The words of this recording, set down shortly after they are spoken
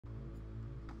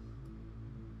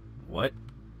What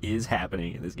is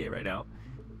happening in this game right now?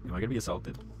 Am I gonna be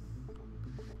assaulted?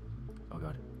 Oh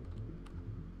god.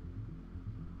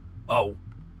 Oh,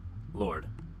 Lord.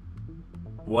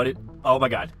 What it? Oh my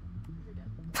god.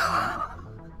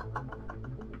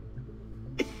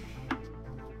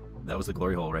 That was the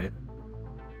glory hole, right?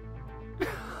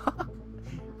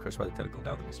 Crushed by the tentacle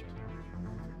down the mystery.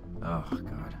 Oh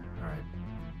god. Alright.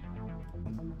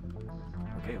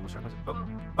 Okay, almost shot myself. Oh!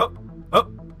 Oh!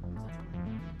 Oh!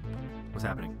 What's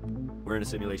happening? We're in a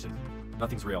simulation.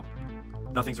 Nothing's real.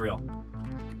 Nothing's real.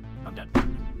 I'm dead.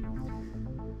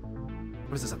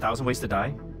 What is this, 1,000 ways to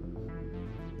die?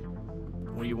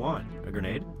 What do you want? A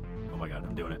grenade? Oh my god,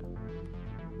 I'm doing it.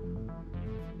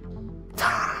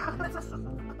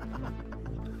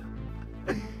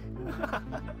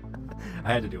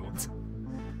 I had to do it once.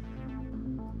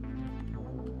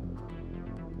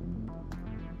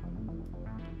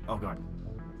 Oh god.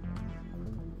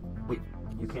 Wait,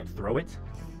 you can't throw it?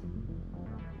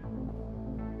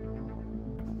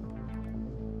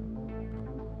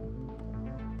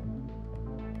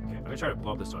 Okay, I'm gonna try to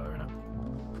blow up this toilet right now.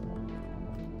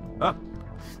 Ah!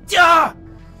 Yeah!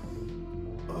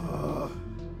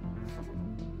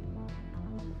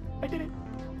 I did it!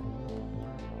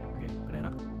 Okay,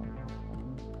 banana.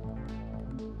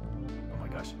 Oh my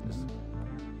gosh, this is...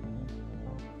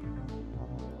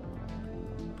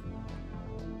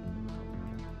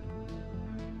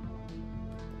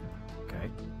 Okay.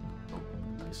 Oh,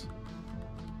 nice.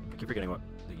 I keep forgetting what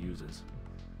the use is.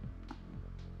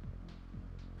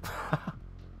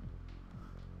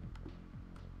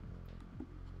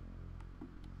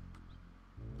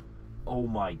 Oh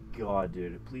my god,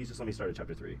 dude. Please just let me start at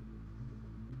chapter 3.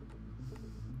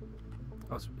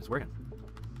 Oh, it's working.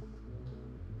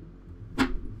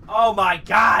 Oh my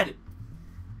god!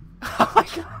 Oh my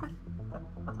god!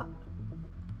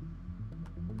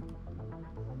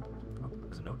 Oh,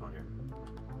 there's a note on here.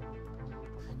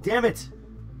 Damn it!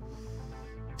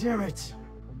 Damn it!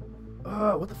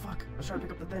 What the fuck? I was trying to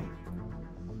pick up the thing.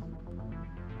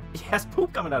 He has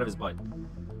poop coming out of his butt.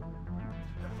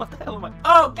 What the hell am I?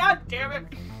 Oh, god damn it!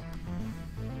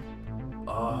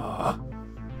 Gotta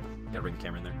bring the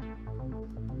camera in there.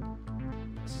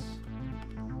 Yes.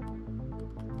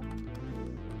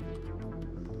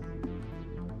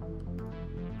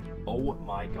 Oh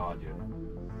my god, dude.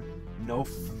 No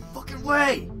fucking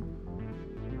way!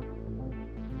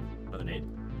 Another nade.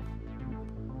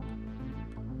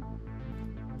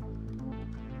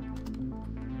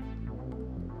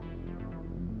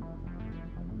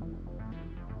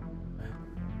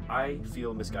 I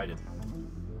feel misguided.